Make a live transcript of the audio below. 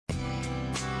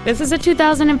This is a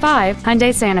 2005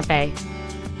 Hyundai Santa Fe.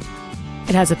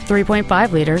 It has a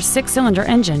 3.5-liter six-cylinder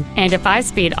engine and a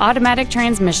 5-speed automatic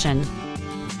transmission.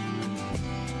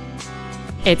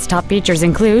 Its top features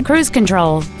include cruise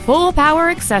control, full power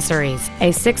accessories,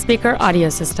 a 6-speaker audio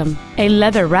system, a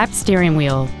leather-wrapped steering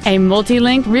wheel, a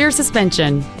multi-link rear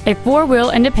suspension, a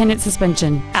 4-wheel independent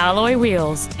suspension, alloy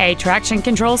wheels, a traction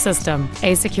control system,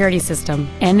 a security system,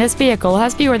 and this vehicle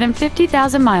has fewer than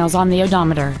 50,000 miles on the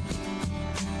odometer.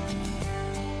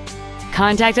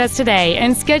 Contact us today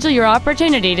and schedule your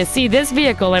opportunity to see this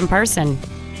vehicle in person.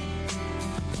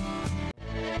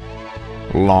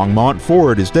 Longmont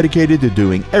Ford is dedicated to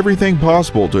doing everything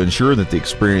possible to ensure that the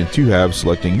experience you have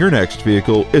selecting your next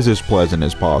vehicle is as pleasant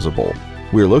as possible.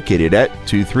 We're located at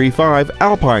 235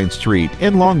 Alpine Street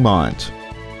in Longmont.